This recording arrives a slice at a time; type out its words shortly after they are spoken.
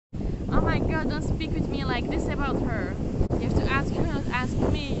Oh my god, don't speak with me like this about her. You have to ask her, not ask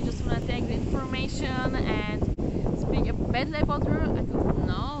me. You just want to take the information and speak badly about her? I go,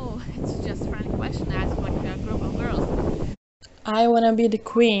 no, it's just a friendly question asked like a group of girls. I wanna be the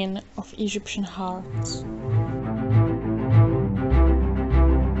queen of Egyptian hearts.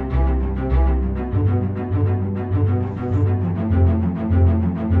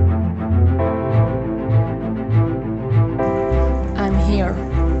 I'm here.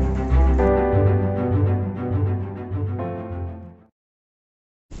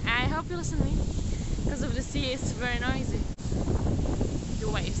 I hope you listen to me, because of the sea it's very noisy. The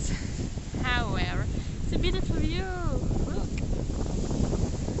waves. However, it's a beautiful view. Look.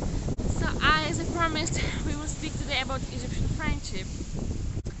 So as I promised, we will speak today about Egyptian friendship.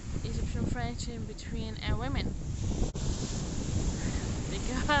 Egyptian friendship between women.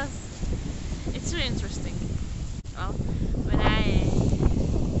 Because it's really interesting. Well, when I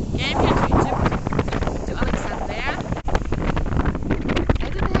came here to Egypt, to Alexandria, I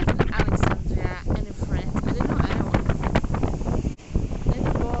didn't have in Alexandria any friends. I didn't know anyone.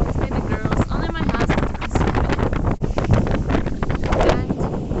 Neither boys, neither girls, only my husband and family. And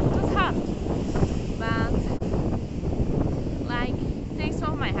it was hard. But, like, thanks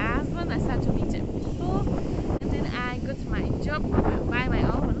for my husband, I started to meet people. And then I got my job by my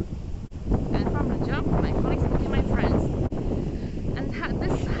own. And from the job, my colleagues became my friends. And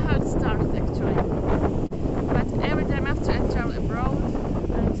this is how it started actually. But every time after I travel abroad,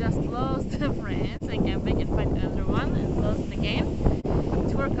 I just lost the friends and came back and find another one and lost it again.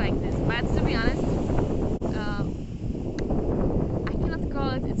 It worked like this. But to be honest, I cannot call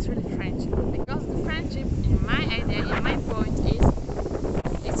it it's really friendship. Because the friendship, in my idea, in my point, is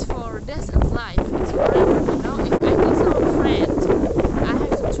it's for death and life. It's forever, you know? If I take some friend, I have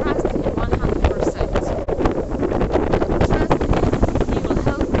to trust him 100%. Trust him, he will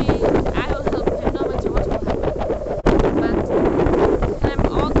help me, I will help him, no matter what will happen. But when I'm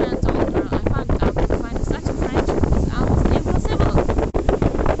older and older, I found out that finding such a friendship is almost impossible.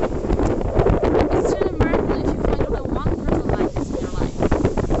 It's really a miracle if you find only one person like this in your life.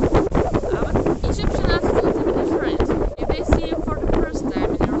 But Egyptian attitude is a bit different. If they see you for the first time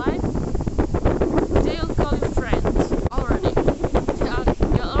in your life, they'll call you friend already.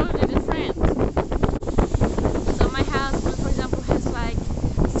 You're already the friend. So my husband, for example, has like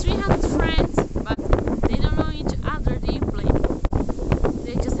 300 friends, but they don't know each other deeply.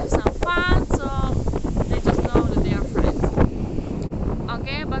 They just have some fun, so they just know that they are friends.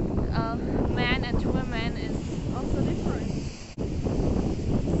 Okay, but men and women is also different.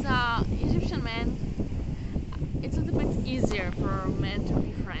 So Egyptian men, it's a little bit easier for men to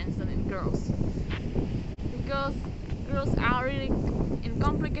be friends than in girls. Because girls are really in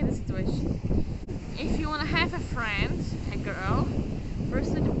complicated situation. If you want to have a friend, a girl,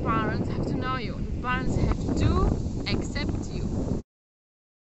 firstly the parents have to know you. The parents have to accept you.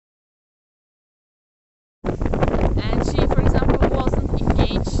 And she, for example, wasn't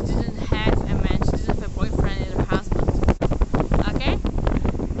engaged, she didn't have a man, she didn't have a boyfriend and a husband. Okay?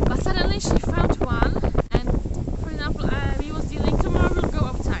 But suddenly she found one, and for example, we was dealing, tomorrow we'll go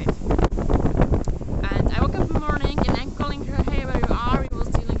outside. And I woke up in the morning and I'm calling her, hey, where you are? We was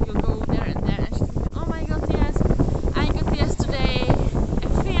dealing, we'll go there and there. And she said, oh my god, yes, I got yesterday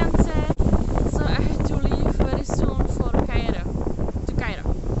a fiance, so I had to leave very soon for Cairo. To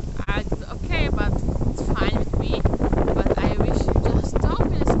Cairo. I said, okay, but it's fine with me. But I wish you just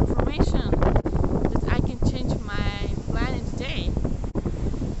told me this information that I can change my plan in the day.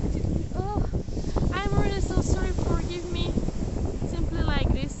 She said, oh, I'm really so sorry, forgive me. Simply like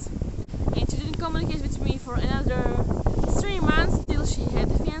this. And she didn't communicate with me for another 3 months till she had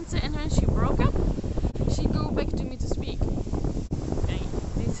a fiance, and when she broke up, she go back to me to speak. Okay,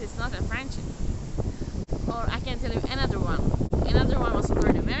 this is not a friendship. Or I can tell you another one. Another one was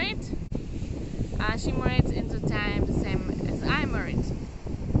already married. She married in the time the same as I married.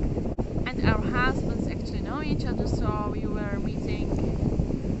 And our husbands actually know each other, so we were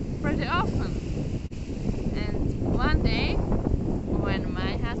meeting pretty often. And one day, when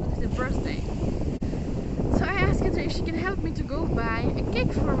my husband had a birthday, so I asked her if she can help me to go buy a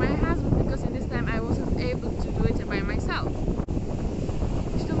cake for my husband, because in this time I wasn't able to do it by myself.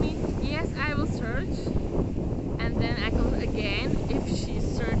 She told me, yes, I will search. And then I called her again if she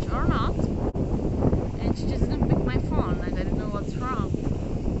searched or not. And she just didn't pick my phone, and I didn't know what's wrong.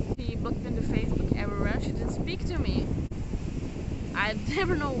 She blocked me on the Facebook everywhere, she didn't speak to me. I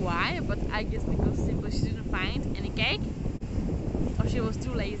never know why, but I guess because simply she didn't find any cake, or she was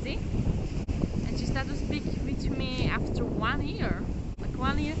too lazy. And she started to speak with me after 1 year. Like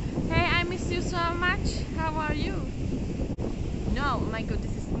 1 year, hey, I miss you so much, how are you? No, oh my god,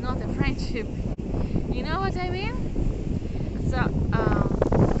 this is not a friendship. You know what I mean? So,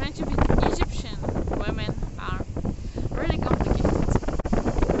 friendship with Egyptian women are really complicated.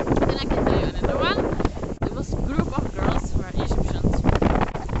 Then I can tell you another one. It was a group of girls who are Egyptians,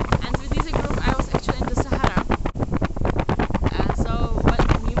 and with this group I was actually in the Sahara. So when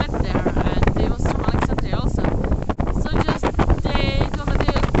we met there, and they was from Alexandria also. So just they told me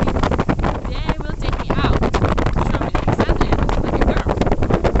they will take me out to show me Alexandria, just like a girl.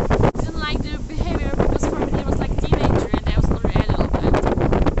 Didn't like their behavior because for me it was like teenager and I was already adult,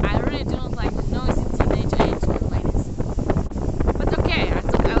 and I really do not like the noisy teenage age like this. But okay, I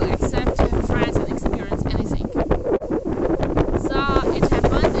thought I will accept to have friends and experience anything. So it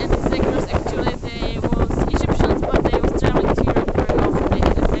happened, and these girls actually they was Egyptians, but they was traveling to Europe very often. They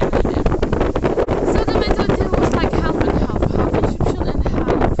had a family there. So the mentality was like half and half, half Egyptian and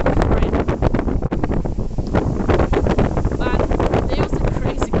half foreign. But they was a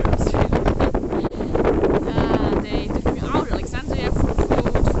crazy girls really. They took me out to Alexandria for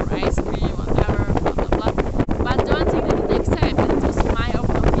food, for ice cream, whatever, blah blah blah. But the one thing they didn't accept, and it was my own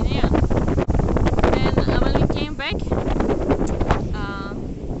opinion. Then when we came back,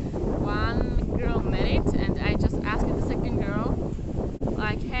 one girl married, and I just asked the second girl,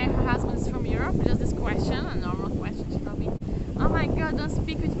 like, hey, her husband is from Europe, just this question, a normal question. She told me, oh my god, don't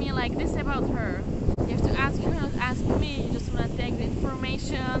speak with me like this about her. You have to ask her, not ask me. You just want to take the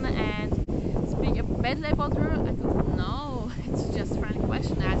information and speak badly about her. I thought, no, it's just a friendly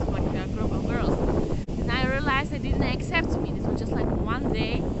question asked like a group of girls. And I realized they didn't accept me. This was just like one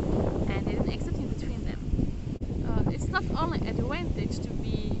day, and they didn't accept me between them. It's not only an advantage to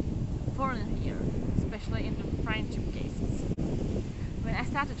be foreign here, especially in the friendship cases. When I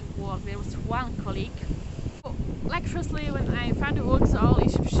started to work, there was one colleague. Like firstly, when I found the work, all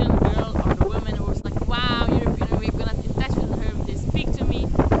Egyptian girl or the woman was like, wow, European, we're gonna in touch with her. They speak to me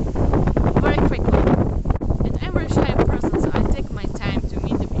very quickly. And I'm a very shy person, so I take my time to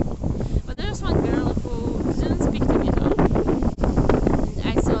meet the people. But there was one girl who didn't speak to me at all. And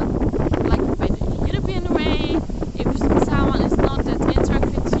I thought, like by the European way, if someone is not that interact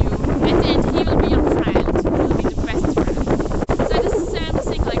with you, at the end he will be your friend. He will be the best friend. So I just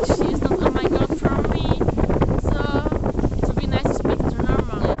think like she is not on my god from me. So it would be nice to speak to her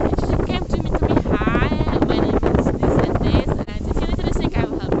normally. And she just came to me, hi, my name is this and this, and if you need anything, I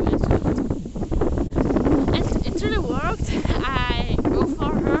will help you. And it really worked. I go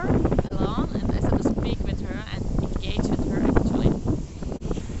for her alone, and I started to speak with her and engage with her actually.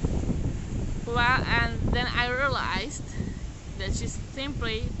 Well, and then I realized that she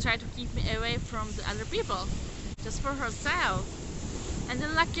simply tried to keep me away from the other people, just for herself. And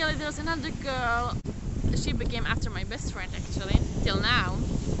then luckily there was another girl. She became after my best friend actually, till now.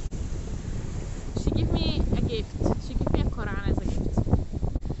 She gave me a gift. She gave me a Quran as a gift.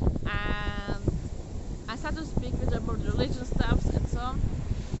 And I started to speak with her about religion stuff and so on.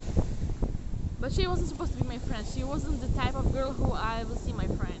 But she wasn't supposed to be my friend. She wasn't the type of girl who I will see my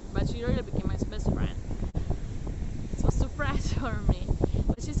friend. But she really became my best friend. It was a surprise for me.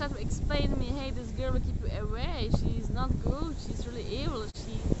 But she started to explain to me, hey, this girl will keep you away. She's not good. She's really evil.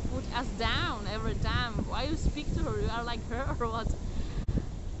 She put us down every time. Why you speak to her? You are like her or what?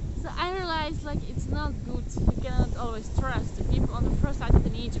 So I realized like it's not good. You cannot always trust the people on the first side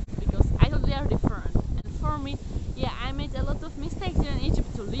in Egypt because I thought they are different. And for me, yeah, I made a lot of mistakes here in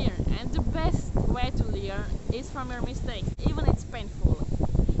Egypt to learn. And the best way to learn is from your mistakes. Even it's painful.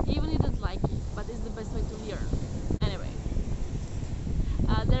 Even you don't like it, but it's the best way to learn. Anyway,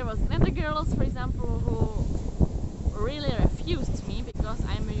 there was another girls, for example, who really refused me because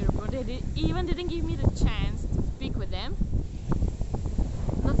I'm a European. They even didn't give me the chance to speak with them.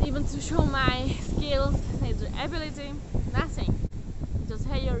 Not even to show my skills, neither ability, nothing. Just,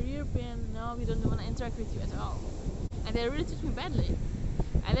 hey, you're European, no, we don't want to interact with you at all. And they really treated me badly.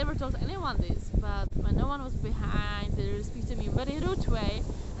 I never told anyone this, but when no one was behind, they really speak to me in a very rude way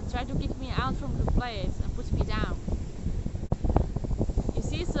and try to kick me out from the place and put me down. You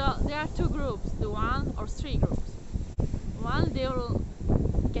see, so there are two groups, the one or three groups. One, they will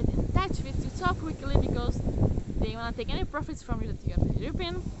get in touch with you so quickly because they want to take any profits from you that you are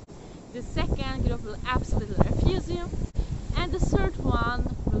European. The second group will absolutely refuse you. And the third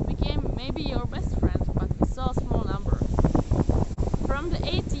one will become maybe your best friend, but it's so small number. From the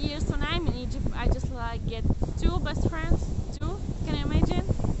 8 years when I'm in Egypt, I just like get two best friends, two, can you imagine?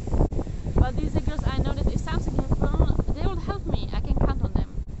 But these girls, I know that if something happens, they will help me, I can count on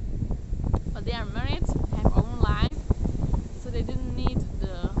them. But they are married, have own life, so they didn't need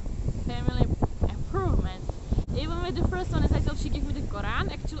the family improvement. Even with the first one, as I told, she gave me the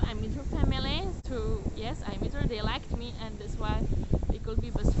Quran. Actually, I meet her family too. Yes, I meet her. They liked me, and that's why they called be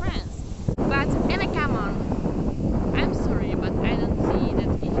best friends. But Anna, come on. I'm sorry, but I don't see that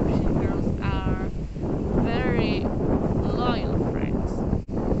Egyptian girls are very loyal friends.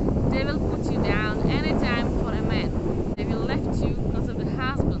 They will put you down anytime for a man. They will left you because of the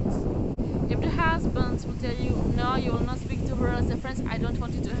husbands. If the husbands will tell you, no, you will not speak to her as a friend, I don't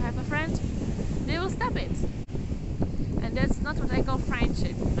want you to have a friend, they will stop it. And that's not what I call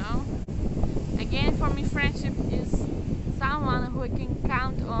friendship, you know? Again, for me, friendship is someone who I can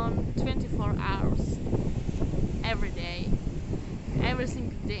count on 24 hours, every day, every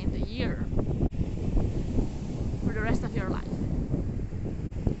single day in the year, for the rest of your life.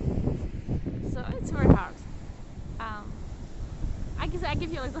 So it's very hard. I guess I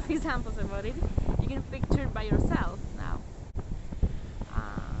give you a lot of examples about it. You can picture it by yourself now.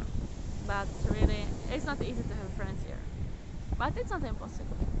 But really, it's not easy to have friends here. But it's not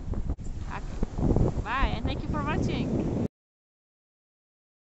impossible. Okay. Bye, and thank you for watching.